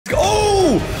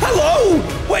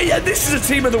Wait, and this is a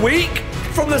team of the week?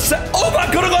 From the oh my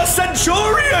god, I got a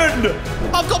Centurion!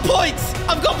 I've got points!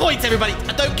 I've got points, everybody!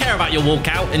 I don't care about your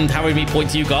walkout and how many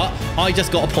points you got. I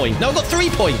just got a point. No, I've got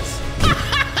 3 points.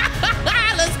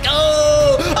 Let's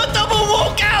go! A double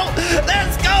walkout!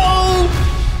 Let's go!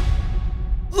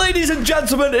 Ladies and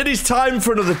gentlemen, it is time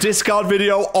for another discard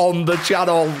video on the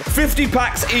channel. 50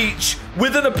 packs each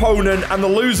with an opponent, and the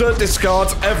loser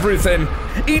discards everything.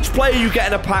 Each player you get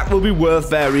in a pack will be worth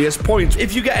various points.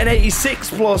 If you get an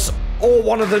 86 plus or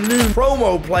one of the new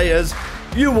promo players,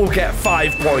 you will get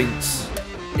 5 points.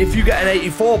 If you get an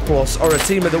 84 plus or a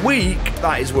team of the week,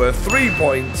 that is worth 3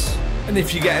 points. And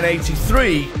if you get an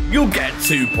 83, you'll get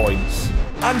 2 points.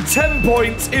 And 10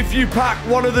 points if you pack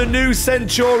one of the new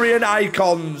Centurion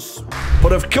icons.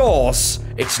 But of course,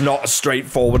 it's not as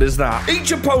straightforward as that.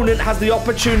 Each opponent has the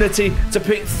opportunity to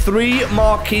pick 3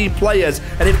 marquee players,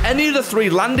 and if any of the 3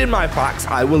 land in my packs,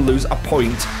 I will lose a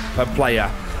point per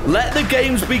player. Let the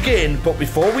games begin, but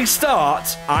before we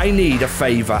start, I need a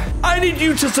favor. I need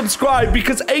you to subscribe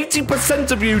because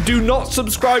 80% of you do not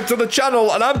subscribe to the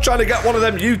channel, and I'm trying to get one of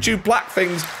them YouTube plaque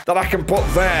things that I can put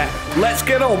there. Let's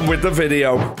get on with the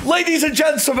video. Ladies and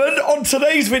gentlemen, on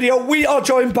today's video, we are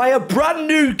joined by a brand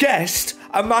new guest,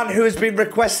 a man who has been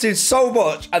requested so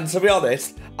much, and to be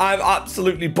honest, I'm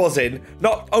absolutely buzzing,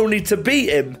 not only to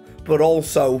beat him, but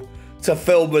also to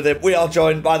film with him. We are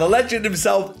joined by the legend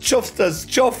himself, Chuffsters.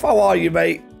 Chuff, how are you,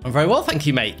 mate? I'm very well, thank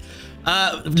you, mate.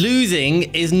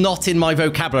 Losing is not in my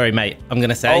vocabulary, mate, I'm going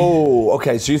to say. Oh,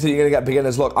 okay, so you think you're going to get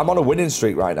beginner's luck? I'm on a winning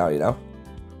streak right now, you know?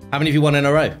 How many have you won in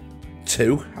a row?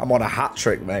 2. I'm on a hat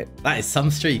trick, mate. That is some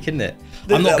streak, isn't it?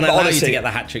 I'm not going to allow you to get the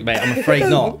hat trick, mate. I'm afraid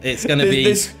not. It's going to be...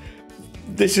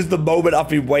 This is the moment I've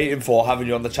been waiting for, having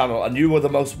you on the channel, and you were the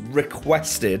most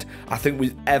requested I think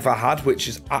we've ever had, which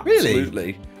is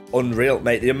absolutely... unreal,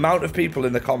 mate. The amount of people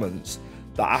in the comments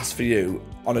that ask for you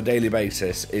on a daily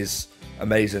basis is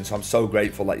amazing. So I'm so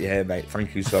grateful that you're here, mate.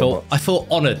 Thank you so much. I feel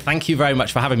honoured. Thank you very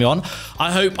much for having me on. I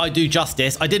hope I do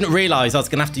justice. I didn't realise I was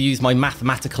going to have to use my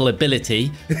mathematical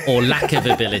ability or lack of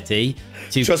ability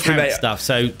to count stuff.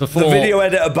 So before... The video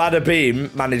editor Bada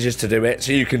Beam manages to do it,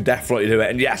 so you can definitely do it.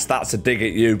 And yes, that's a dig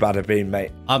at you, Bada Beam,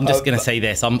 mate. I'm just going to say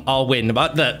this. I'll win.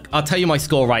 But look, I'll tell you my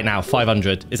score right now,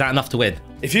 500. Is that enough to win?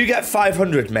 If you get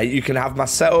 500, mate, you can have my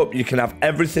setup, you can have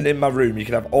everything in my room, you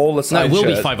can have all the signed shirts. No, it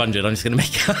will be 500. I'm just going to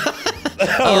make it.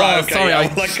 Oh, right, okay. Sorry, I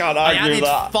can't argue added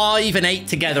that. 5 and 8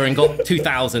 together and got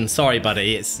 2,000. Sorry,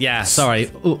 buddy. It's, yeah, sorry.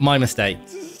 Ooh, my mistake.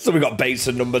 So we got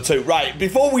Bateson number 2. Right,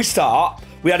 before we start,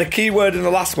 we had a keyword in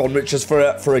the last one, which is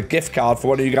for a gift card for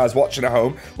one of you guys watching at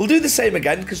home. We'll do the same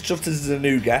again because Chuffsters is a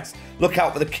new guest. Look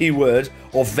out for the keyword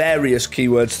or various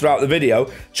keywords throughout the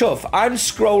video. Chuff, I'm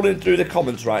scrolling through the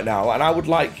comments right now, and I would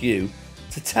like you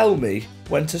to tell me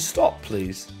when to stop,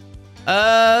 please.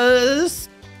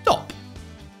 Stop.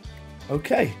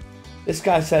 Okay. This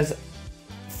guy says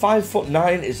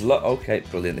 5'9" is low. Okay,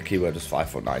 brilliant. The keyword is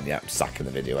 5'9". Yeah, I'm sacking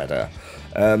the video editor.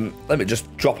 Let me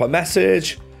just drop a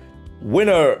message.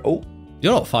 Winner. Oh,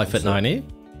 you're not 5'9", are you?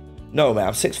 No, man.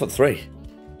 I'm 6'3".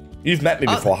 You've met me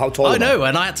before. How tall? I know,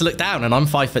 and I had to look down, and I'm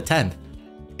 5'10".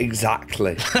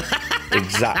 Exactly.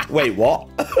 Wait, what?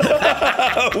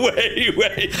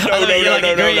 wait.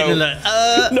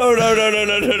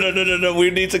 No. We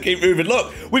need to keep moving.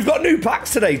 Look, we've got new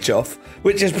packs today, Chuff,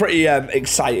 which is pretty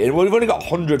exciting. We've only got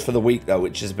 100 for the week, though,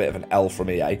 which is a bit of an L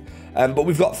from EA. But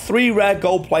we've got 3 rare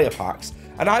gold player packs,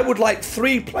 and I would like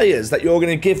 3 players that you're going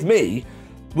to give me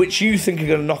which you think are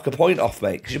going to knock a point off,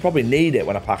 mate, because you probably need it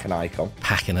when I pack an icon.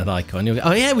 Packing an icon.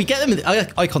 Oh, yeah, we get them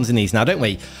icons in these now, don't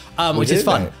we? Which is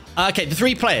fun. Okay, the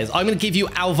 3 players. I'm going to give you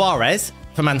Alvarez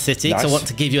for Man City, because I want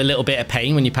to give you a little bit of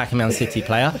pain when you pack a Man City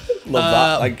player.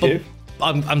 Love that, thank you.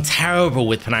 I'm terrible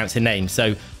with pronouncing names,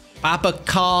 so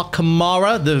Abakar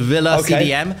Kamara, the Villa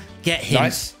CDM, get him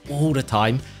all the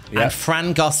time. Yep. And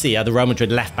Fran Garcia, the Real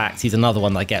Madrid left-backs, he's another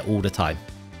one that I get all the time.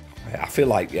 I feel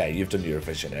like, yeah, you've done your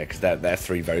revision here because they're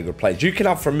 3 very good players. You can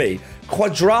have from me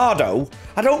Cuadrado.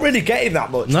 I don't really get him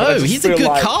that much. No, he's a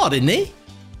good card, isn't he?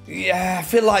 Yeah, I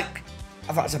feel like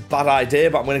that's a bad idea,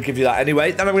 but I'm going to give you that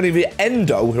anyway. Then I'm going to give you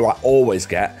Endo, who I always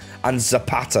get, and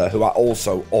Zapata, who I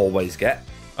also always get.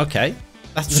 Okay.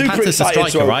 That's Zapata's the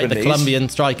striker, right? The Colombian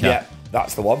striker. Yeah,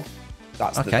 that's the one.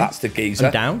 That's the geezer.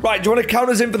 I'm down. Right, do you want to count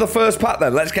us in for the first pack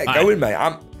then? Let's get going, mate.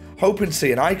 I'm hoping to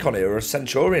see an icon here or a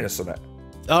Centurion or something.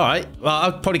 All right. Well,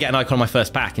 I'll probably get an icon on my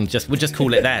first pack and we'll just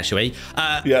call it there, shall we?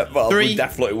 Yeah, well, 3, we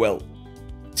definitely will.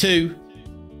 2,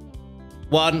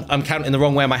 1. I'm counting the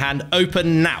wrong way on my hand.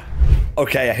 Open now.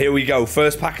 Okay, here we go.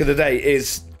 First pack of the day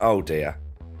is... Oh, dear.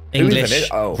 English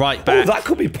right back. Oh, that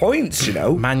could be points, you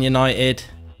know. Man United.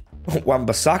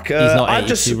 Wan-Bissaka. He's not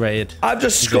 82 rated. I've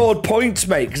just scored points,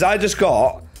 mate, because I just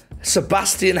got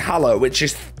Sebastian Haller, which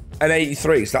is an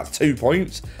 83, so that's 2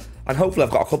 points. And hopefully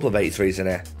I've got a couple of 83s in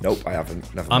here. Nope, I haven't.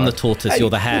 Never mind. I'm the tortoise, you're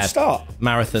the hare. Start.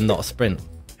 Marathon, not a sprint.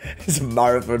 It's a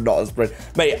marathon, not a sprint.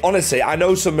 Mate, honestly, I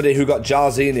know somebody who got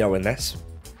Jarzinho in this.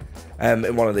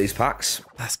 In one of these packs.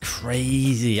 That's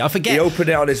crazy. I forget. He opened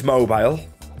it on his mobile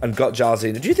and got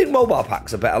Jarzinho. Do you think mobile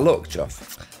packs are better luck,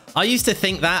 Chuff? I used to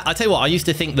think that. I tell you what, I used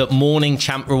to think that morning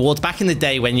champ rewards, back in the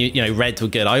day when you know, reds were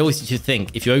good, I always used to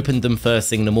think if you opened them first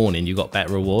thing in the morning, you got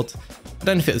better rewards. I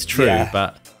don't know if it was true,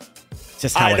 but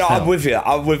just how I felt. I'm with you.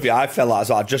 I'm with you. I felt like as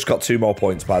well. I've just got 2 more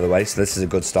points, by the way, so this is a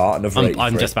good start.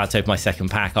 I'm just about to open my second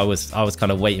pack. I was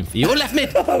kind of waiting for you. Oh, left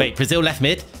mid. Wait, Brazil left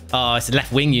mid. Oh, it's the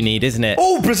left wing you need, isn't it?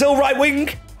 Oh, Brazil right wing.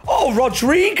 Oh,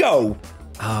 Rodrigo.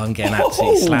 Oh, I'm getting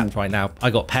absolutely slapped right now. I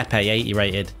got Pepe 80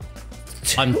 rated.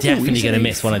 I'm definitely going to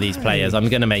miss one of these players. I'm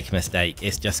going to make a mistake.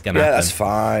 It's just going to happen. Yeah, that's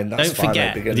fine. Don't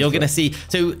forget, you're going to see.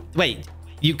 So, wait,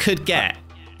 you could get,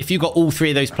 if you got all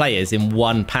 3 of those players in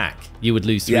one pack, you would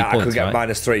lose 3 points, I could get right?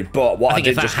 -3. But what I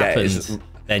did just get is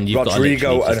then you've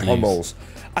Rodrigo got and Hummels.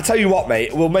 I tell you what,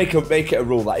 mate, we'll make it a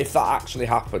rule that if that actually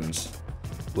happens,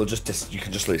 you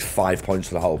can just lose 5 points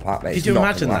for the whole pack, mate. Did you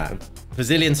imagine that?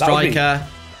 Brazilian striker.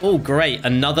 Oh, great.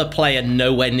 Another player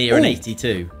nowhere near an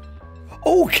 82.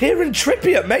 Oh, Kieran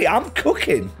Trippier, mate, I'm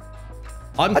cooking.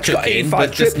 I'm cooking,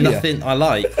 but just nothing I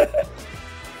like.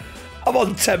 I'm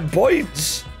on 10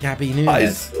 points. Gabby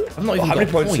Nunes. I've not even how got many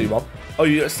a points point. do you want? Oh,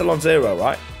 you're still on 0,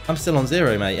 right? I'm still on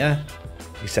 0, mate, yeah.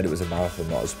 You said it was a marathon,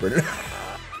 not a sprint.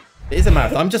 It is a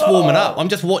marathon. I'm just warming up. I'm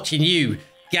just watching you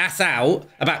gas out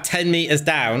about 10 meters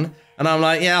down. And I'm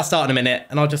like, yeah, I'll start in a minute.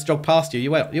 And I'll just jog past you. You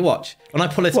watch. When I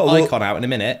pull this icon out in a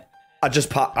minute. I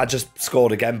just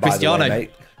scored again, by the way,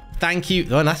 mate. Thank you.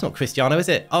 Oh, that's not Cristiano, is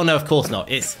it? Oh, no, of course not.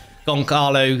 It's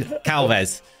Goncalo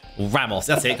Calves. Or Ramos.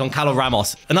 That's it. Goncalo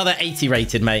Ramos. Another 80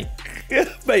 rated, mate.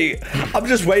 Mate, I'm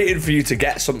just waiting for you to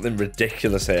get something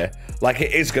ridiculous here. Like,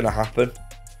 it is going to happen.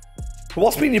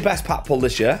 What's been your best pack pull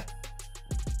this year?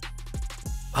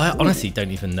 I honestly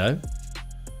don't even know.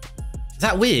 Is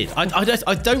that weird?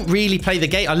 I don't really play the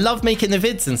game. I love making the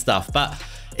vids and stuff, but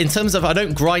in terms of I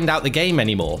don't grind out the game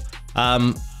anymore.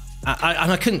 And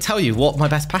I couldn't tell you what my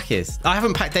best pack is. I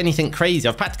haven't packed anything crazy.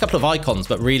 I've packed a couple of icons,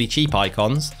 but really cheap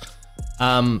icons.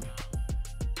 No,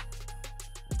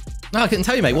 I couldn't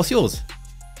tell you, mate. What's yours?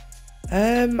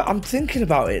 I'm thinking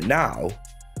about it now,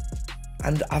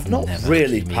 and I've not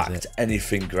really packed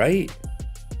anything great.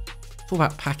 It's all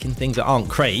about packing things that aren't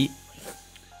great.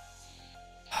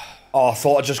 Oh, I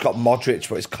thought I just got Modric,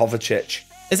 but it's Kovacic.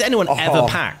 Has anyone ever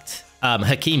packed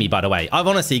Hakimi, by the way? I've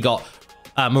honestly got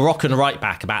Moroccan right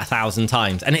back about 1,000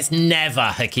 times, and it's never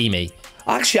Hakimi.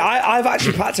 Actually, I've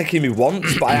actually packed Hakimi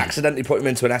once, but I accidentally put him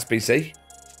into an SBC.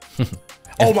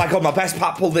 Oh my God, my best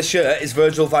pack pull this year is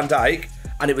Virgil van Dijk,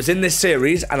 and it was in this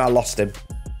series, and I lost him.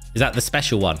 Is that the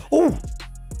special one? Oh,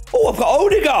 I've got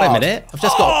Odegaard. Wait a minute, I've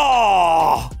just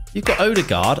got... You've got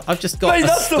Odegaard, I've just got Mate,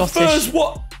 that's the first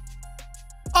what?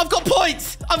 I've got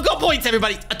points! I've got points,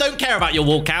 everybody! I don't care about your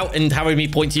walkout and how many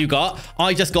points you got.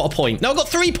 I just got a point. No, I got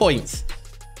 3 points.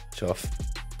 Chuff.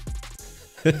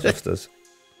 Chuffsters.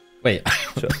 Wait,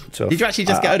 Chuff. Did you actually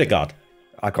just get Odegaard?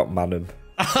 I got Manum.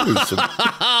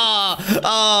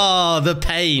 Oh, the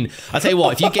pain. I tell you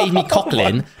what, if you gave me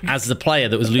Coquelin as the player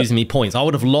that was losing me points, I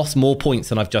would have lost more points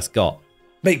than I've just got.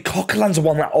 Mate, Coquelin's the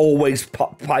one that always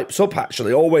pipes up,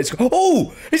 actually. Always.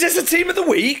 Oh, is this a team of the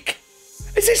week?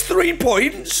 Is this 3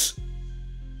 points?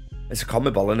 It's a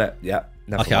common ball, isn't it? Yeah.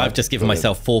 Okay, I've just given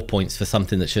myself 4 points for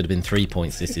something that should have been 3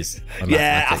 points. This is...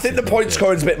 Yeah, I think the point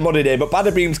scoring's a bit muddied here, but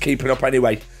Bada Beam's keeping up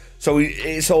anyway. So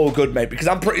it's all good, mate, because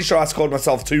I'm pretty sure I scored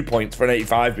myself 2 points for an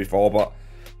 85 before, but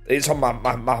it's on my...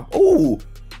 Oh,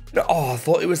 no, I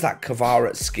thought it was that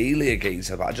Kvara Skelia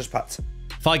geezer, but I just packed...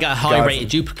 If I get a high-rated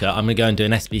duplicate, I'm going to go and do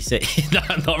an SBC. No,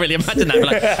 I'm not really imagining that.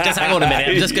 Like, just hang on a minute.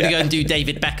 I'm just going to go and do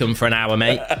David Beckham for an hour,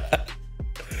 mate.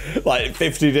 Like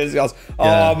 50 discards. Oh,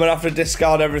 I'm going to have to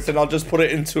discard everything. I'll just put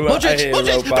it into a hero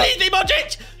Modric, please be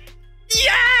Modric!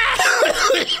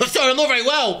 Yeah! Sorry, I'm not very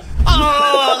well.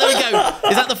 Oh, there we go.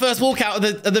 Is that the first walkout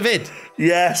of the vid?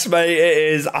 Yes, mate, it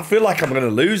is. I feel like I'm going to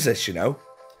lose this, you know.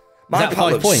 My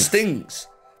palette stinks.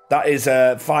 That is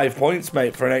 5 points,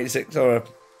 mate, for an 86 or a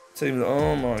team.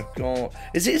 Oh, my God.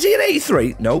 Is he an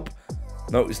 83? Nope.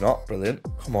 No, he's not. Brilliant.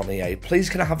 Come on, EA. Please,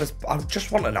 can I have this? I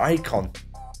just want an icon.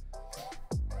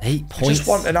 8 points. I just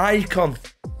want an icon.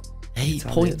 8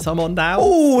 points I'm on now.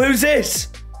 Oh, who's this?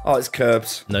 Oh, it's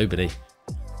Curbs. Nobody.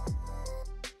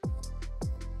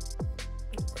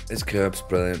 It's Curbs.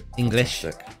 Brilliant. English.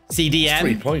 Fantastic. CDM.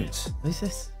 3 points. Who's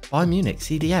this? Bayern Munich,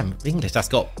 CDM, English. That's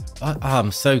got...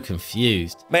 I'm so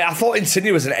confused. Mate, I thought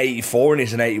Insigne was an 84 and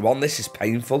he's an 81. This is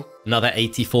painful. Another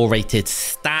 84 rated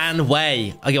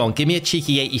Stanway. Oh, go on, give me a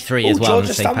cheeky 83 as well.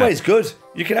 Georgia Stanway's good.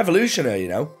 You can evolution her, you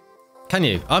know. Can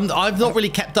you? I've not really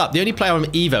kept up. The only player I'm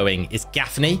evoing is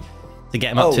Gaffney to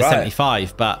get him up to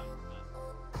 75, but...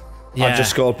 Yeah. I've just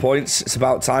scored points. It's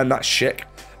about time. That's shit.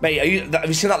 Mate, have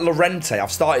you seen that Llorente?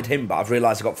 I've started him, but I've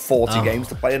realised I've got 40 games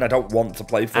to play and I don't want to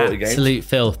play 40 games. Absolute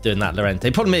filth doing that, Llorente.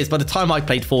 The problem is, by the time I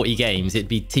played 40 games, it'd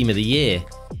be Team of the Year.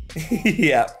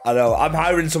 Yeah, I know. I'm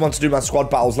hiring someone to do my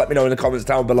squad battles. Let me know in the comments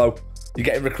down below. You're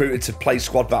getting recruited to play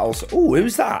squad battles. Oh,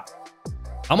 who's that?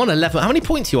 I'm on 11. How many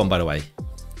points are you on, by the way?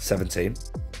 17.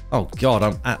 Oh,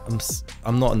 God.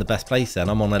 I'm not in the best place then.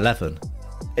 I'm on 11.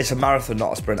 It's a marathon,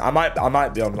 not a sprint. I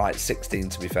might be on like 16,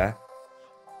 to be fair.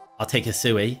 I'll take a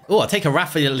Sui. Oh, I'll take a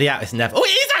Rafa Leao. It's never... Oh, it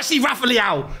is actually Rafa Leao.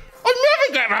 I'll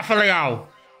never get Rafa Leao.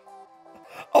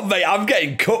 Oh, mate, I'm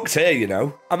getting cooked here, you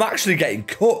know. I'm actually getting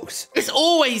cooked. It's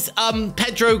always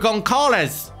Pedro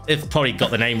Goncalves. They've probably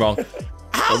got the name wrong.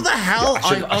 How the hell?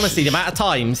 Honestly, the amount of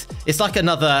times, it's like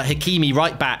another Hakimi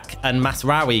right back and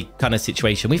Masraoui kind of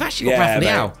situation. We've actually got Rafa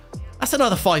Leao. That's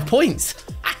another 5 points.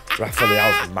 Rafa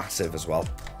Leao's massive as well.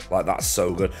 Like, that's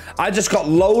so good. I just got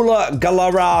Lola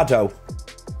Gallardo.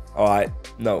 All right,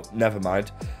 no, never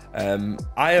mind.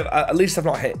 At least I've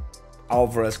not hit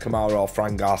Alvarez, Kamara, or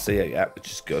Fran Garcia yet, which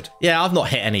is good. Yeah, I've not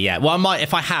hit any yet. Well, I might.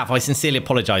 If I have, I sincerely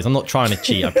apologise. I'm not trying to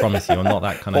cheat. I promise you, I'm not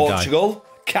that kind of guy. Portugal,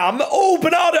 Cam. Oh,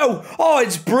 Bernardo. Oh,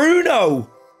 it's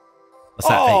Bruno. What's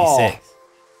that?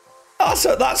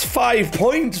 86. That's 5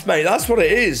 points, mate. That's what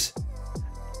it is.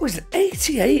 Oh, he's an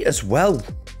 88 as well.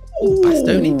 Ooh.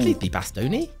 Bastoni, please be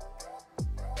Bastoni.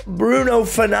 Bruno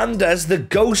Fernandes, the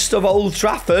ghost of Old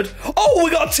Trafford. Oh, we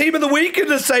got a team of the week in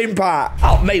the same pack.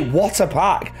 Oh, mate, what a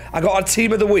pack. I got a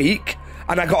team of the week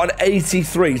and I got an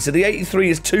 83. So the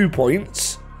 83 is 2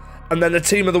 points. And then the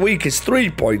team of the week is 3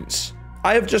 points.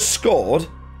 I have just scored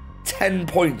 10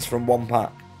 points from one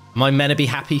pack. Am I meant to be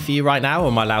happy for you right now, or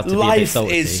am I allowed to be a bit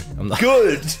salty? Life is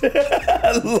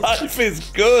good. Life is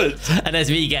good. And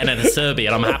there's me getting a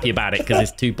Serbia, and I'm happy about it because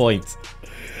it's 2 points.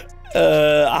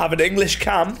 I have an English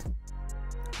Cam.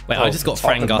 Wait, I just got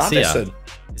Fran Garcia. Madison.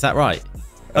 Is that right?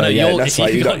 Oh, no, yeah,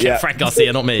 you got to get Fran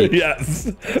Garcia, not me. Yeah,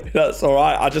 that's all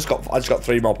right. I just got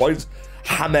 3 more points.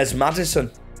 James Madison.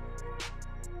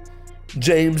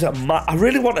 I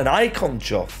really want an icon,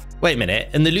 Chuff. Wait a minute,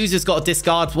 and the loser's got to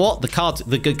discard what?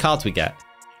 The good cards we get.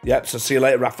 Yep. So see you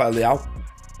later, Rafael Leao.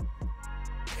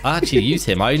 I actually use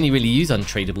him. I only really use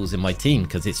untradables in my team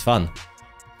because it's fun.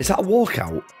 Is that a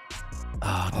walkout?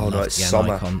 Oh no, it's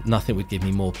summer. Icon. Nothing would give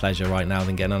me more pleasure right now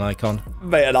than getting an icon.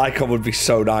 Mate, an icon would be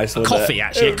so nice. A coffee,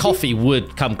 actually. A coffee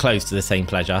would come close to the same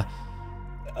pleasure.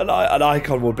 An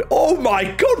icon would be... Oh my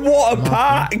God, what a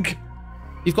pack!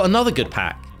 You've got another good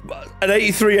pack. An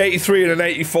 83, 83 and an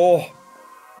 84.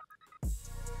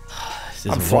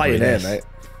 I'm flying here, mate.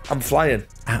 I'm flying.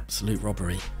 Absolute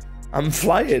robbery. I'm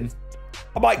flying.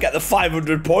 I might get the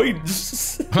 500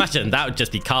 points. Imagine, that would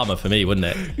just be karma for me, wouldn't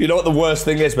it? You know what the worst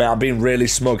thing is, mate? I'm being really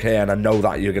smug here, and I know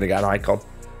that you're going to get an icon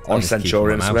on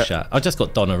Centurion. I just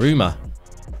got Donnarumma.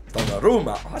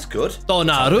 Donnarumma, that's good.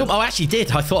 Donnarumma. Oh, I actually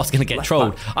did. I thought I was going to get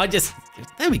trolled.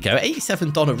 There we go.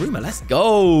 87 Donnarumma. Let's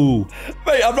go.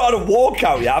 Mate, I've not had a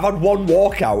walkout yet. I've had 1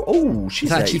 walkout. Oh,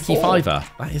 she's a cheeky fiver.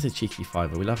 That is a cheeky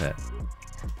fiver. We love it.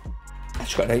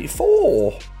 She's got an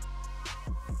 84.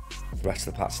 The rest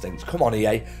of the pack stinks. Come on,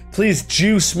 EA. Please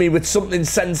juice me with something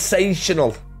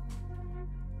sensational.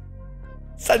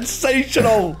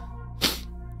 Sensational.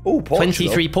 Oh, Portugal.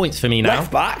 23 points for me now.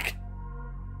 Left back.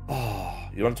 Oh,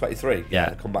 you're on 23?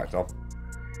 Yeah. Come back, Dom.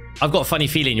 I've got a funny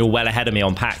feeling you're well ahead of me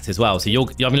on packs as well. So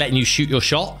I'm letting you shoot your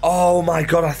shot. Oh, my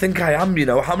God. I think I am, you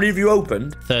know. How many have you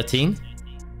opened? 13.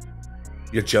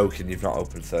 You're joking. You've not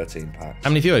opened 13 packs. How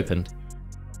many have you opened?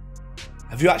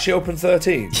 Have you actually opened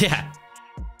 13? Yeah.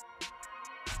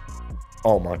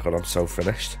 Oh my God, I'm so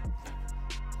finished.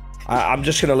 I'm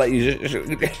just gonna let you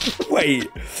wait.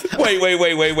 We're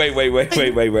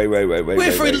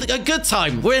for a good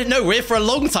time. We're here for a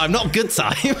long time, not a good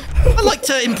time. I like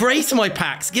to embrace my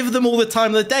packs, give them all the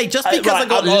time of the day. Just because I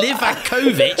got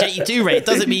Livakovic 82 rate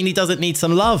doesn't mean he doesn't need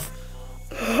some love.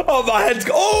 Oh, my head's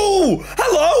oh,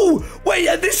 hello. Wait,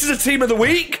 this is a team of the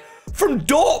week from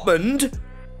Dortmund.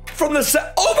 From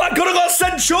the oh my God, I got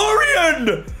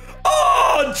Centurion.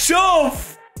 Oh,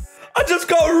 Chuff! I just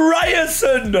got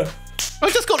Ryerson! I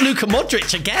just got Luka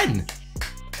Modric again.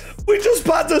 We just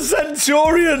packed a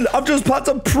Centurion. I've just packed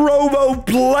a promo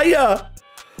player.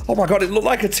 Oh my God, it looked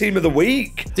like a team of the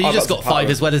week. So you just got 5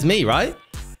 as well as me, right?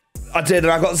 I did,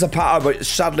 and I got Zapata, but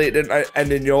sadly it didn't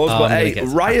end in yours. But hey,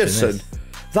 Ryerson,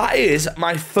 that is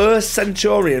my first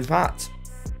Centurion pat.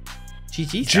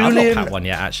 GG's. I've not pat one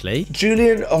yet, actually.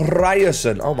 Julian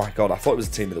Ryerson. Oh my god, I thought it was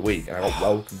the team of the week, and I got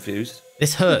well confused.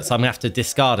 This hurts. I'm gonna have to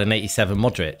discard an 87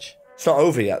 Modric. It's not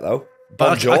over yet, though.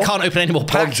 But I can't open any more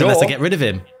packs unless I get rid of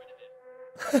him.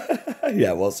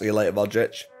 Yeah, well, see you later,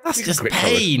 Modric. That's just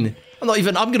pain.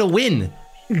 I'm gonna win.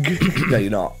 No,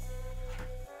 you're not.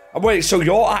 Wait, so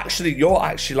you're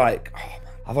actually like, oh,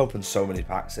 I've opened so many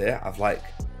packs here. I've like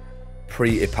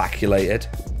pre-epaculated.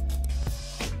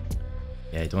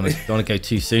 Yeah, you don't want to go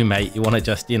too soon, mate. You want to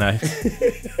just, yeah,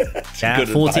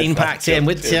 14 packs in.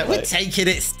 We're taking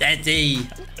it steady.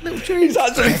 He's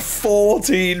actually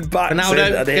 14 packs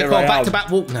Ronaldo, in. get back-to-back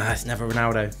walk. No, it's never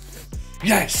Ronaldo.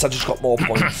 Yes, I just got more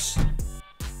points.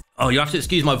 Oh, you have to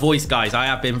excuse my voice, guys. I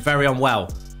have been very unwell.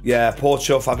 Yeah, poor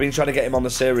Chuff. I've been trying to get him on the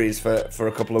series for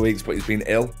a couple of weeks, but he's been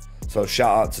ill. So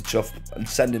shout out to Chuff and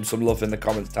send him some love in the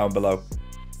comments down below.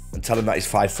 And tell him that he's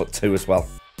 5'2" as well.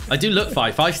 I do look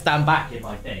 5'5". Stand back in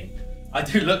my thing. I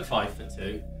do look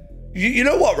 5'2". You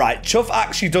know what, right? Chuff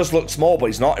actually does look small, but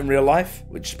he's not in real life,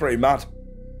 which is pretty mad.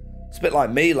 It's a bit like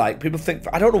me. Like, people think...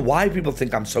 I don't know why people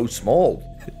think I'm so small.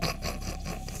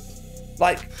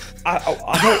 Like,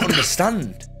 I don't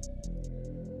understand.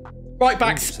 Right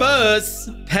back Spurs.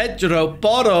 Pedro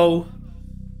Porro.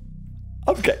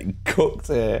 I'm getting cooked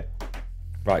here.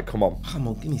 Right, come on. Come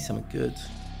on, give me something good.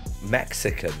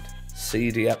 Mexican.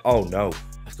 CDM. Oh, no.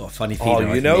 I've got a funny feeling.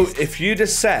 Oh, you know, if you'd have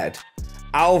said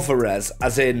Alvarez,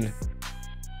 as in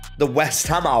the West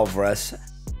Ham Alvarez,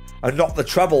 and not the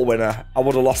treble winner, I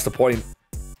would have lost a point.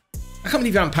 I can't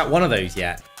believe you haven't packed one of those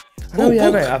yet. Oh,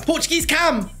 yeah, mate, Portuguese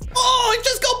Cam. Oh, I've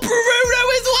just got Bruno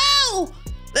as well.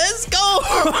 Let's go.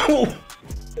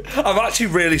 I'm actually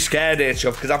really scared here,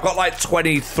 Chuff, because I've got like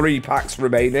 23 packs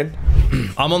remaining.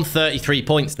 I'm on 33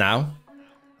 points now.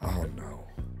 Oh, no.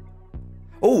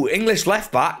 Oh, English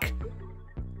left back.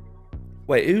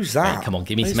 Wait, who's that? Hey, come on,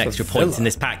 give me some extra points in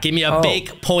this pack. Give me a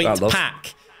big point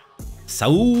pack.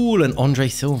 Saul and Andre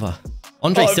Silva.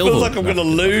 Andre Silva. It feels like I'm going to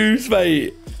lose,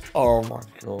 mate. Oh, my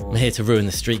God. I'm here to ruin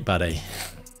the streak, buddy.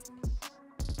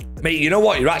 Mate, you know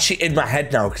what? You're actually in my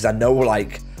head now because I know,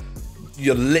 like,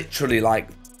 you're literally, like,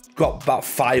 got about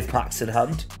 5 packs in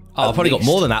hand. Oh, I've probably got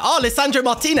more than that. Oh, Lisandro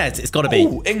Martinez. It's got to be.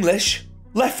 Oh, English.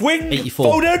 Left wing.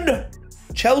 84. Foden.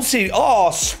 Chelsea.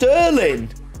 Oh, Sterling.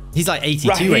 He's like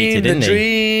 82 rated, isn't he?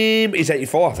 Dream. He's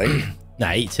 84, I think. No,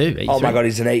 82. 83. Oh, my God,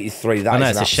 he's an 83. That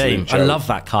is a shame. Joke. I love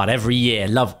that card every year.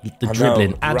 Love the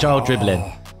dribbling. Agile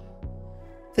dribbling.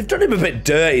 They've done him a bit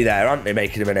dirty there, haven't they,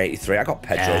 making him an 83? I got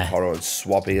Pedro Porro and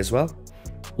Swabby as well.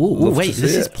 Ooh, wait,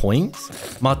 this is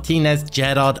points. Martinez,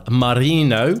 Gerard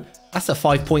Marino. That's a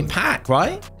 5-point pack,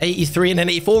 right? 83 and an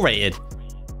 84 rated.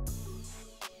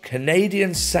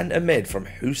 Canadian centre mid from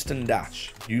Houston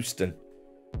Dash. Houston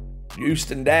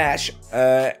Dash.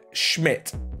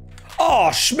 Schmidt.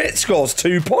 Oh, Schmidt scores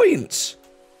 2 points.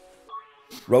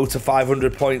 Road to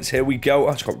 500 points. Here we go.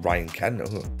 Oh, it's got Ryan Kent.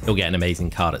 Oh. He'll get an amazing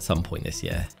card at some point this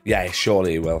year. Yeah,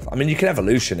 surely he will. I mean, you can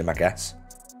evolution him, I guess.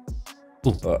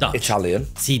 Ooh, but Dutch. Italian.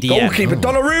 CDM. Goalkeeper,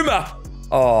 Donnarumma.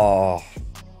 Oh.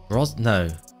 No.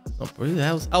 Not Who the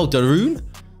hell's... Oh, Darun.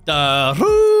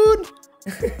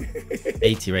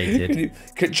 80 rated.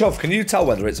 Chuff, can you tell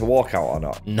whether it's a walkout or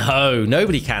not? No,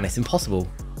 nobody can. It's impossible.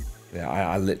 Yeah,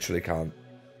 I literally can't.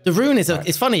 Darun is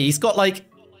it's funny. He's got like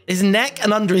his neck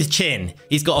and under his chin,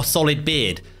 he's got a solid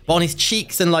beard. But on his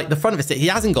cheeks and like the front of his head, he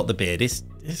hasn't got the beard. It's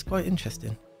quite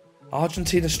interesting.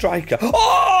 Argentina striker.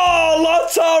 Oh,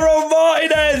 Lautaro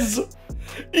Martinez.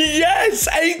 Yes,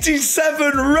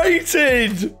 87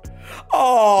 rated.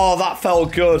 Oh, that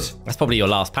felt good. That's probably your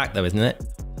last pack though, isn't it?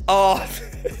 Oh,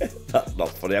 that's not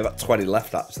funny. I got 20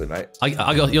 left actually, mate. I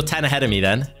got you're 10 ahead of me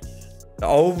then.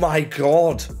 Oh my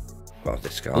God. Got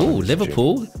this guy. Oh,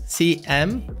 Liverpool.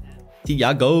 CM.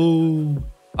 Thiago.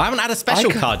 I haven't had a special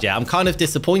card yet. I'm kind of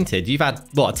disappointed. You've had,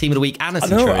 what, a team of the week and a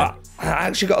Centurion? I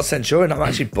actually got a Centurion. I'm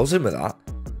actually buzzing with that.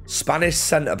 Spanish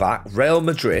centre-back, Real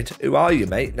Madrid. Who are you,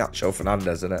 mate? Nacho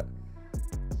Fernandez, isn't it?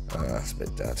 That's a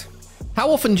bit dead.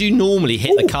 How often do you normally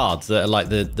hit the cards that are like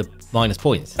the minus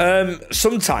points?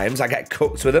 Sometimes I get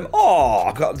cooked with them. Oh,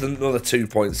 I got another 2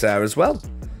 points there as well.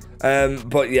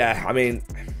 But yeah, I mean,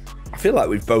 I feel like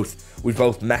we've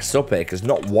both messed up here because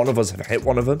not one of us have hit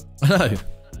one of them. I know.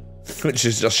 Which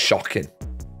is just shocking.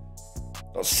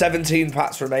 Got 17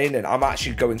 packs remaining. I'm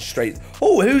actually going straight.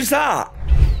 Oh, who's that?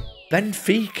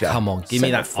 Benfica. Come on, give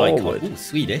me that forward. Icon. Ooh,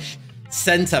 Swedish.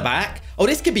 Centre back. Oh,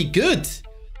 this could be good.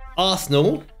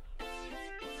 Arsenal.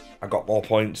 I got more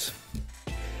points.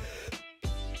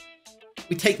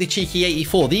 We take the cheeky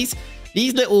 84. These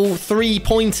These little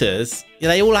 3-pointers,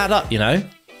 they all add up, you know?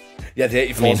 Yeah, the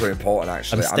 84s are important,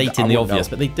 actually. I'm stating the obvious,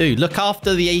 but they do. Look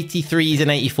after the 83s and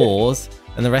 84s,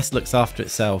 and the rest looks after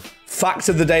itself. Fact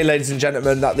of the day, ladies and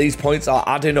gentlemen, that these points are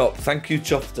adding up. Thank you,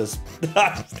 Chuffsters.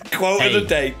 That's the quote of the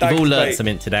day. Thanks, you've all learned mate.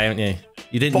 something today, haven't you?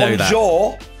 You didn't know that.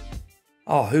 Bonjour.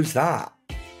 Oh, who's that?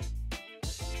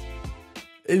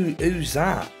 Who's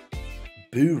that?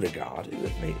 Beauregard.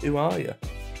 Who are you?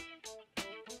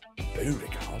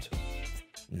 Beauregard.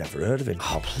 Never heard of him.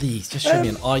 Oh, please, just show me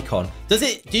an icon. Do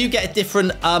you get a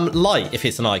different light if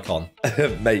it's an icon?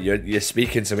 Mate, you're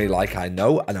speaking to me like I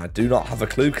know, and I do not have a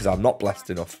clue because I'm not blessed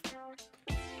enough.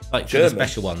 Like the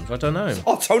special ones, I don't know.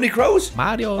 Oh, Tony Kroos?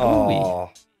 Mario Oh.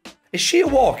 Is she a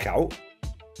walkout?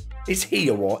 Is he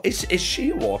a walk? Is she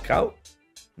a walkout?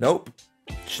 Nope.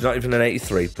 She's not even an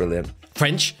 83. Brilliant.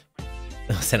 French?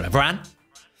 Senator Varane?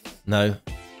 No,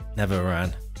 never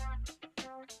Varane.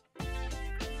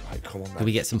 Right, come on, man. Do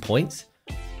we get some points?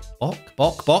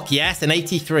 Bok. Yes, an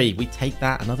 83. We take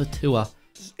that. Another tour.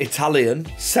 Italian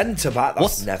centre back.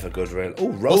 That's never good, really.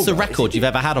 Oh, what's the record you've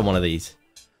ever had on one of these?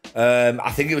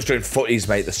 I think it was during footies,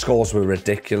 mate. The scores were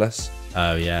ridiculous.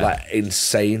 Oh, yeah. Like,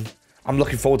 insane. I'm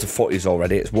looking forward to footies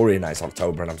already. It's worrying that it's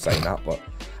October and I'm saying that, but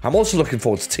I'm also looking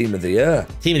forward to Team of the Year.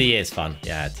 Team of the Year is fun.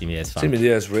 Yeah, Team of the Year is fun. Team of the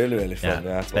Year is really, really fun.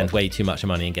 Yeah, spend way too much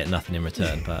money and get nothing in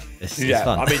return, but it's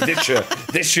fun. I mean,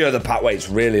 this year the pack weight's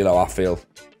really low, I feel.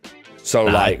 So,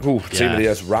 Team of the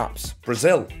Year's wraps.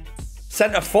 Brazil.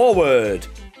 Centre forward.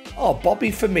 Oh,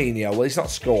 Bobby Firmino. Well, he's not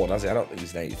scored, has he? I don't think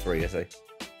he's an 83, is he?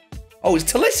 Oh, it's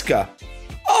Talisca.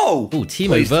 Oh, Timo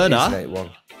Werner. He's an 81.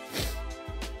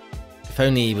 If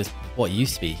only he was what he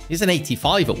used to be. He was an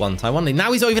 85 at one time, wasn't he?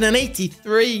 Now he's not even an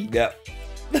 83. Yeah.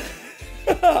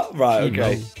 Right,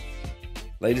 okay.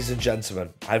 Ladies and gentlemen,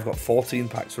 I've got 14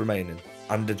 packs remaining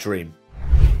and a dream.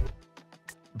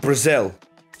 Brazil.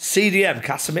 CDM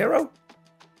Casemiro.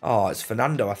 Oh, it's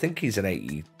Fernando. I think he's an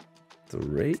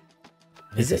 83.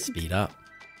 Is it? Speed up.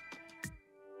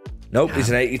 Nope, he's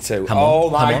an 82. Oh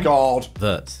my God.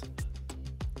 Verts.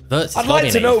 I'd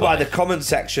like to know by the comment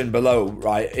section below,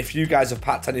 right, if you guys have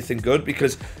packed anything good,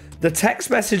 because the text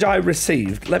message I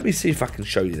received, let me see if I can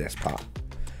show you this, Pat.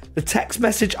 The text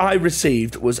message I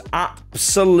received was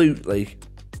absolutely...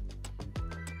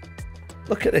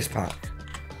 Look at this pack.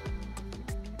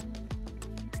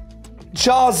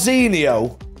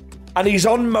 Jarzinho, and he's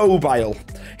on mobile.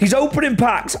 He's opening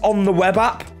packs on the web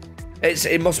app.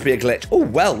 It must be a glitch. Oh,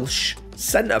 Welsh.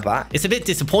 Centre back. It's a bit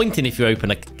disappointing if you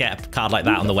get a card like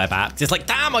that on the web app. It's like,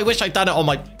 damn, I wish I'd done it on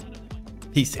my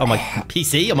PC,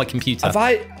 on my computer.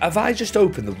 Have I just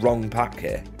opened the wrong pack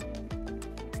here?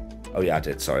 Oh yeah, I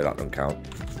did. Sorry, that doesn't count.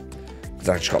 Because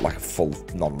I just got like a full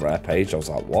non-rare page. I was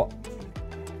like, what?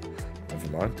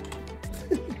 Never mind.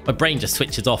 My brain just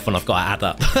switches off when I've got to add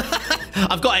up.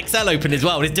 I've got Excel open as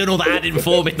well, and it's doing all the adding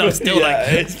for me, and I'm still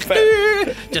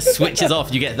just switches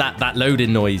off. You get that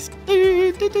loading noise.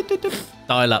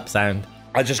 Dial-up sound.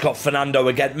 I just got Fernando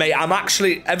again, mate. I'm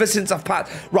actually, ever since I've packed...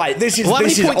 Right, this is... How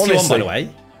many points honestly, are you on, by the way?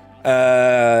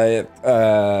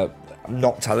 I'm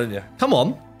not telling you. Come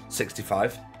on.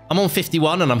 65. I'm on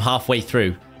 51, and I'm halfway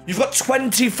through. You've got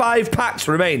 25 packs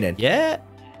remaining? Yeah.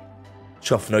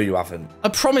 Chuff, no, you haven't. I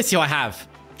promise you I have.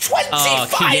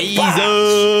 25 packs!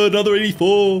 Another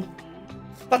 84.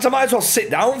 Lads, I might as well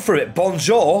sit down for it.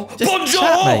 Bonjour. Just Bonjour!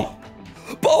 chat, mate.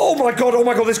 Oh my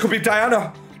god, this could be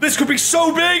Diana. This could be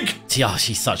so big. Yeah,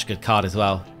 she's such a good card as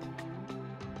well.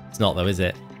 It's not though, is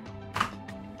it?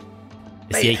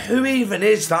 Mate, who even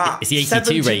is that? It's the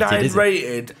 82 rated,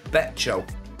 rated Betcho.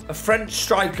 A French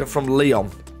striker from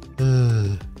Lyon.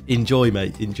 Enjoy,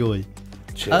 mate, enjoy.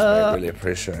 Cheers, mate, really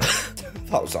appreciate it.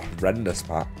 That was a horrendous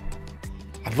pack.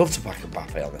 I'd love to back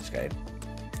Mbappe on this game.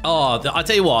 Oh, I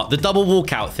tell you what, the double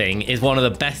walkout thing is one of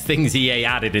the best things EA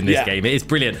added in this game. It is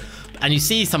brilliant. And you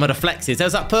see some of the flexes. There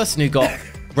was that person who got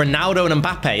Ronaldo and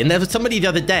Mbappe, and there was somebody the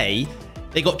other day,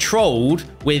 they got trolled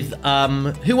with,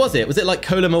 who was it? Was it like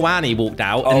Kolo Muani walked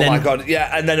out? Oh my god,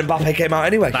 yeah, and then Mbappe came out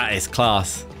anyway. That is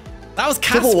class. That was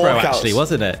Caspro, actually,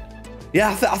 wasn't it? Yeah,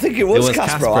 I think it was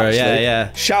Caspro, actually.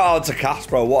 Yeah. Shout out to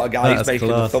Caspro, what a guy. He's making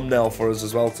the thumbnail for us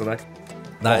as well today.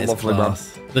 That is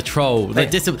class. Man. The troll, the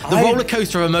roller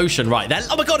coaster of emotion, right there.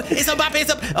 Oh my god, it's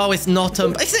Mbappe. Oh, it's not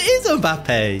Mbappe. It is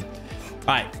Mbappe.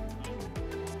 Right.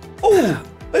 Oh,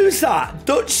 who's that?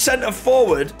 Dutch centre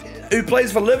forward who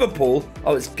plays for Liverpool.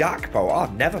 Oh, it's Gakpo. Oh,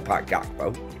 I've never packed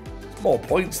Gakpo. More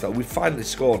points though. We've finally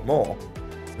scored more.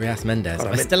 Rias Mendes.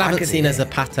 I still haven't seen a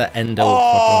Zapata Endo.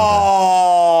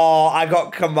 Oh, I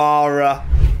got Kamara.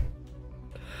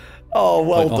 Oh,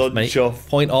 well done, mate. Chuff.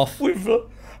 Point off.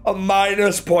 A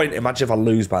minus point. Imagine if I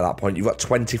lose by that point. You've got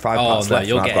 25 packs left.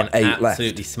 You're and getting I've got 8 left.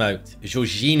 absolutely smoked.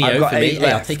 Jorginho for me.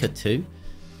 Hey, I'll take a 2.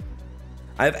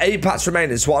 I have 8 packs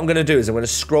remaining. So what I'm going to do is I'm going to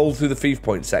scroll through the FIFA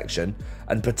point section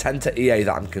and pretend to EA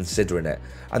that I'm considering it.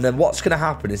 And then what's going to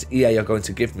happen is EA are going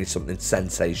to give me something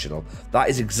sensational. That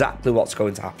is exactly what's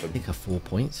going to happen. Take a 4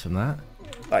 points from that.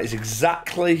 That is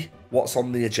exactly what's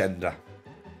on the agenda.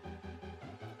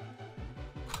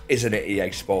 Isn't it,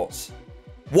 EA Sports?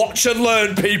 Watch and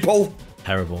learn, people.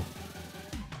 Terrible.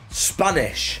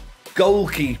 Spanish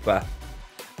goalkeeper.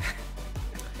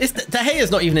 De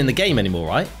Gea's not even in the game anymore,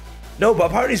 right? No, but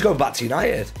apparently he's going back to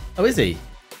United. Oh, is he?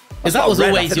 Because that was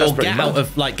always your get out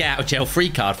of jail free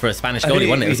card for a Spanish goalie,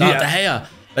 wasn't it? It was De Gea.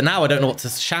 But now I don't know what to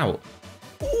shout.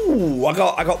 Ooh, I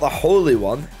got the holy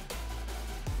one.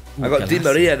 I got Di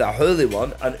Maria, the holy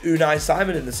one, and Unai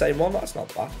Simon in the same one. That's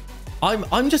not bad.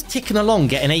 I'm just ticking along,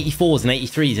 getting 84s and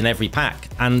 83s in every pack,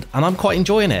 and I'm quite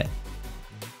enjoying it.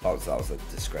 That was a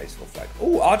disgraceful flex.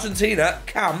 Oh, Argentina,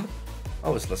 Cam.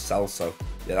 Oh, it's Lo Celso.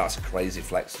 Yeah, that's a crazy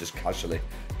flex, just casually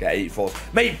get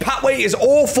 84s. Mate, pack weight is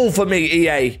awful for me,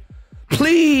 EA.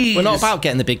 Please. We're not about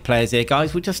getting the big players here,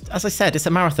 guys. We're just, as I said, it's a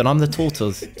marathon. I'm the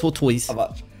tortoise.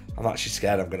 I'm actually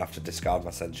scared I'm going to have to discard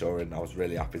my Centurion. I was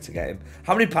really happy to get him.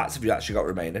 How many packs have you actually got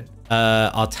remaining?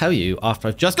 I'll tell you after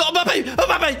I've just got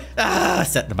Mbappe.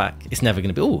 Set the back. It's never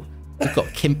going to be. Oh, we've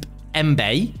got Kimp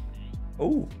Mbe.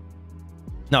 Oh.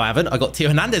 No, I haven't. I got Theo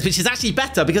Hernandez, which is actually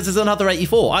better because there's another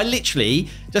 84. I literally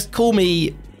just call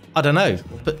me, I don't know,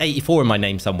 put 84 in my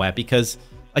name somewhere because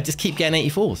I just keep getting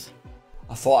 84s.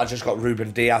 I thought I just got Ruben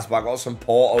Diaz, but I got some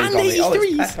Portos and on it. Oh,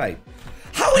 83s. it's Pepe.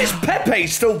 How is Pepe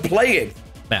still playing?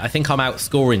 Mate, I think I'm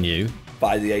outscoring you.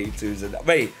 By the 82s. And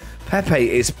wait, Pepe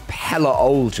is hella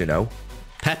old, you know.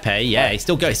 Pepe, yeah, he's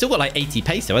still got like 80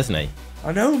 peso, hasn't he?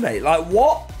 I know, mate. Like,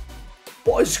 what?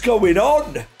 What is going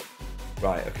on?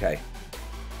 Right, okay.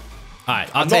 All right,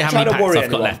 I'll tell you how many packs I've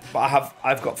got left. But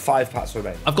I've got 5 packs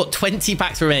remaining. I've got 20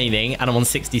 packs remaining, and I'm on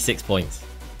 66 points.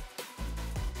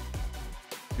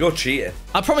 You're cheating.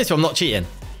 I promise you I'm not cheating.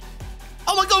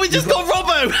 Oh my God, we just got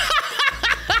Robbo!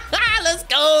 Let's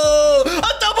go!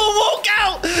 A double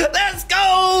walkout! Let's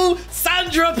go!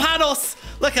 Sandra Panos!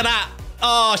 Look at that.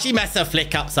 Oh, she messed her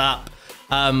flick-ups up.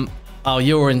 Oh,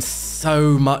 you're in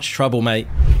so much trouble, mate.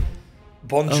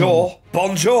 Bonjour. Oh.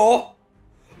 Bonjour.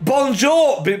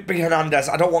 Bonjour, Big Hernandez.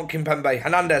 I don't want Kimpembe.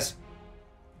 Hernandez.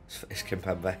 It's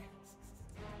Kimpembe.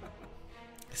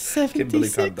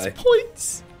 76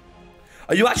 points.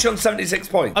 Are you actually on 76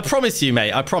 points? I promise you,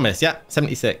 mate. I promise. Yeah,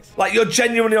 76. Like, you're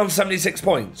genuinely on 76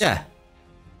 points? Yeah.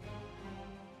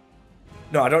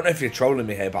 No, I don't know if you're trolling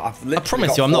me here, but I've literally I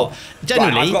promise you, I'm not.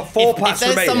 Genuinely, right, I've got 4 packs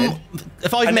remaining.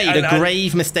 If I've made a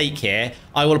grave mistake here,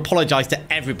 I will apologise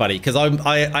to everybody because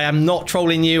I am not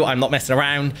trolling you. I'm not messing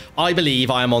around. I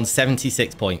believe I am on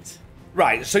 76 points.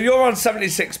 Right, so you're on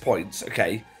 76 points,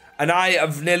 okay? And I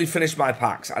have nearly finished my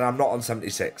packs, and I'm not on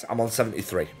 76. I'm on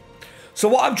 73. So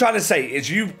what I'm trying to say is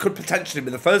you could potentially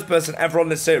be the first person ever on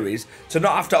this series to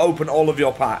not have to open all of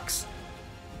your packs.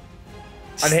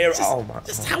 And here, oh my!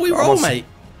 Just how we roll, mate.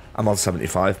 I'm on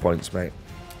 75 points, mate.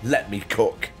 Let me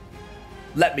cook.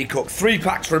 Let me cook. 3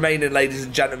 packs remaining, ladies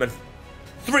and gentlemen.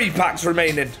 3 packs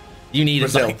remaining. You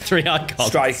need like 3 icons.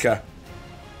 Striker.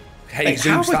 Jesus,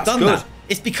 how have I done good. That?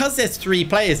 It's because there's 3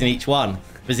 players in each one.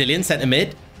 Brazilian centre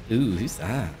mid. Ooh, who's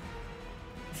that?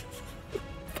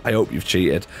 I hope you've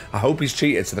cheated. I hope he's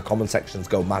cheated so the comment sections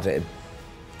go mad at him.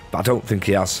 But I don't think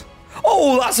he has.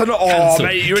 Oh, that's an... Oh, cancelled.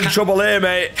 Mate, you're in trouble here,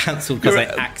 mate. Cancelled because I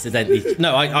accidentally...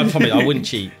 No, I promise I wouldn't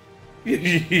cheat.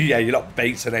 Yeah, you're not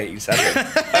Bates in 87.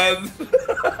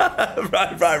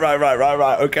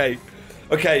 Right.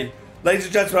 Okay. Ladies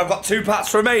and gentlemen, I've got 2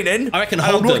 packs remaining. I reckon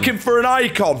hold I'm looking for an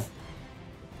icon.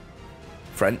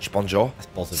 French, bonjour.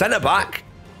 Centre back.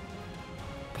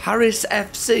 Paris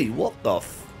FC. What the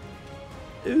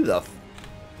Who the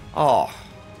Oh.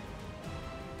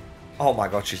 Oh my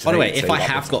God, she's... By the way, if I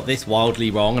have got this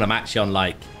wildly wrong and I'm actually on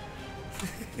like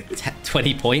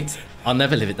 20 points, I'll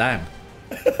never live it down.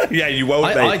 Yeah, you won't,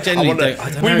 mate. I genuinely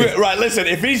don't know. Right, listen,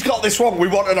 if he's got this wrong, we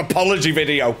want an apology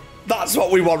video. That's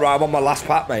what we want, right? I'm on my last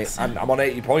pack, mate. And I'm on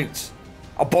 80 points.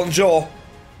 A bonjour.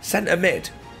 Centre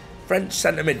mid. French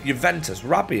centre mid. Juventus.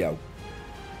 Rabiot.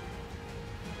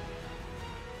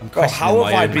 God, how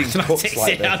have I been cooked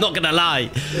like this? I'm not going to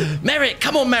lie. Merritt,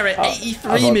 come on, Merritt.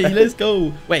 83 me. Let's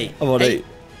go. Wait. I'm on 8.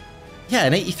 Yeah,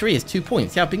 an 83 is 2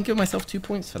 points. Yeah, I've been giving myself 2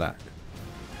 points for that.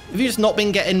 Have you just not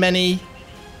been getting many...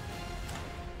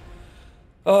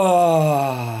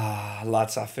 Oh,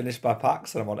 lads, I finished my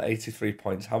packs and I'm on 83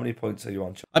 points. How many points are you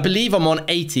on? I believe I'm on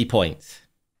 80 points.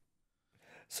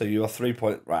 So you are 3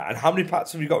 points. Right, and how many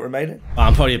packs have you got remaining?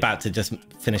 I'm probably about to just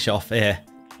finish off here.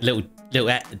 Little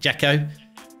Jekko.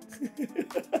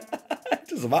 It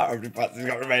doesn't matter how many packs you've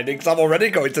got remaining, because I'm already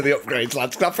going to the upgrades,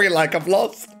 lads, because I feel like I've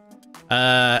lost.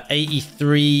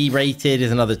 83 rated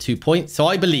is another 2 points. So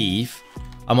I believe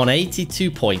I'm on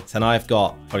 82 points, and I've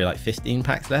got probably like 15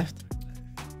 packs left.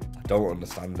 I don't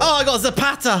understand it. Oh, I got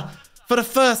Zapata for the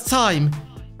first time.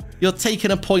 You're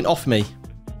taking a point off me.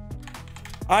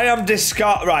 I am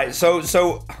right, so,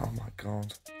 oh my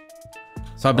God.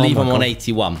 So I believe I'm on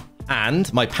 81.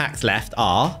 And my packs left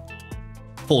are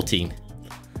 14.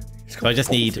 So I just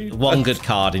need one good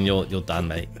card and you're done,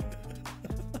 mate.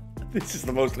 This is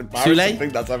the most embarrassing thing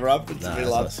that's ever happened to me,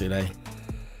 lad. Sule.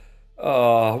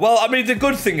 Oh, well, I mean, the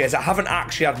good thing is I haven't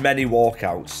actually had many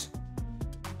walkouts.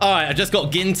 All right, I just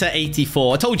got Ginter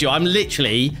 84. I told you, I'm not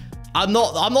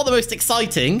the most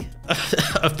exciting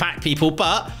of pack people,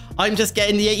 but I'm just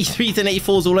getting the 83s and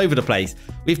 84s all over the place.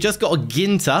 We've just got a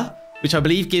Ginter, which I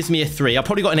believe gives me a 3. I've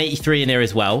probably got an 83 in here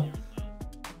as well.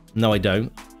 No, I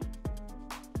don't.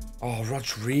 Oh,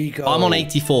 Rodrigo. I'm on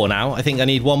 84 now. I think I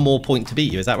need one more point to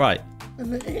beat you. Is that right?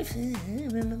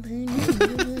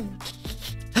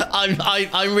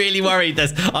 I'm really worried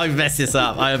I've messed this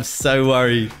up. I am so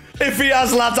worried. If he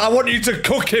has, lads, I want you to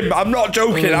cook him. I'm not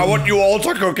joking. I want you all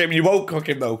to cook him. You won't cook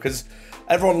him, though, because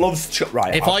everyone loves...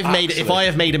 Right. If I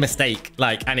have made a mistake,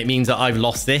 and it means that I've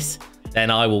lost this, then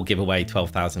I will give away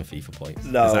 12,000 FIFA points.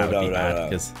 No.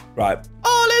 Right.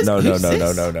 Oh, let's No.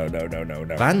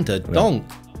 Van der Donk.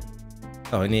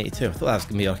 Oh, an 82. I thought that was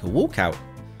going to be like a walkout.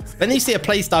 Then you see a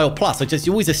playstyle plus,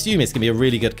 you always assume it's going to be a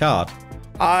really good card.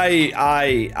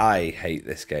 I hate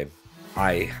this game.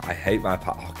 I hate my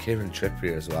pack. Oh, Kieran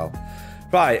Trippier as well.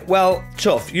 Right, well,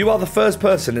 Chuff, you are the first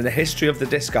person in the history of the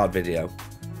discard video.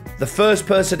 The first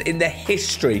person in the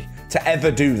history to ever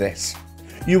do this.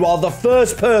 You are the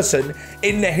first person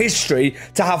in the history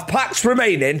to have packs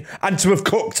remaining and to have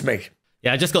cooked me.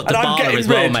 Yeah, I just got Dybala as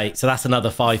well, mate. So that's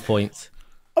another 5 points.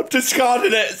 I'm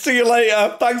discarding it. See you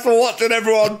later. Thanks for watching,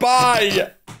 everyone.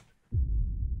 Bye.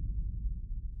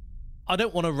 I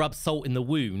don't want to rub salt in the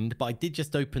wound, but I did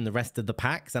just open the rest of the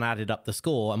packs and added up the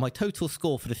score. And my total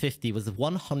score for the 50 was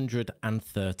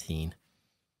 113.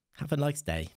 Have a nice day.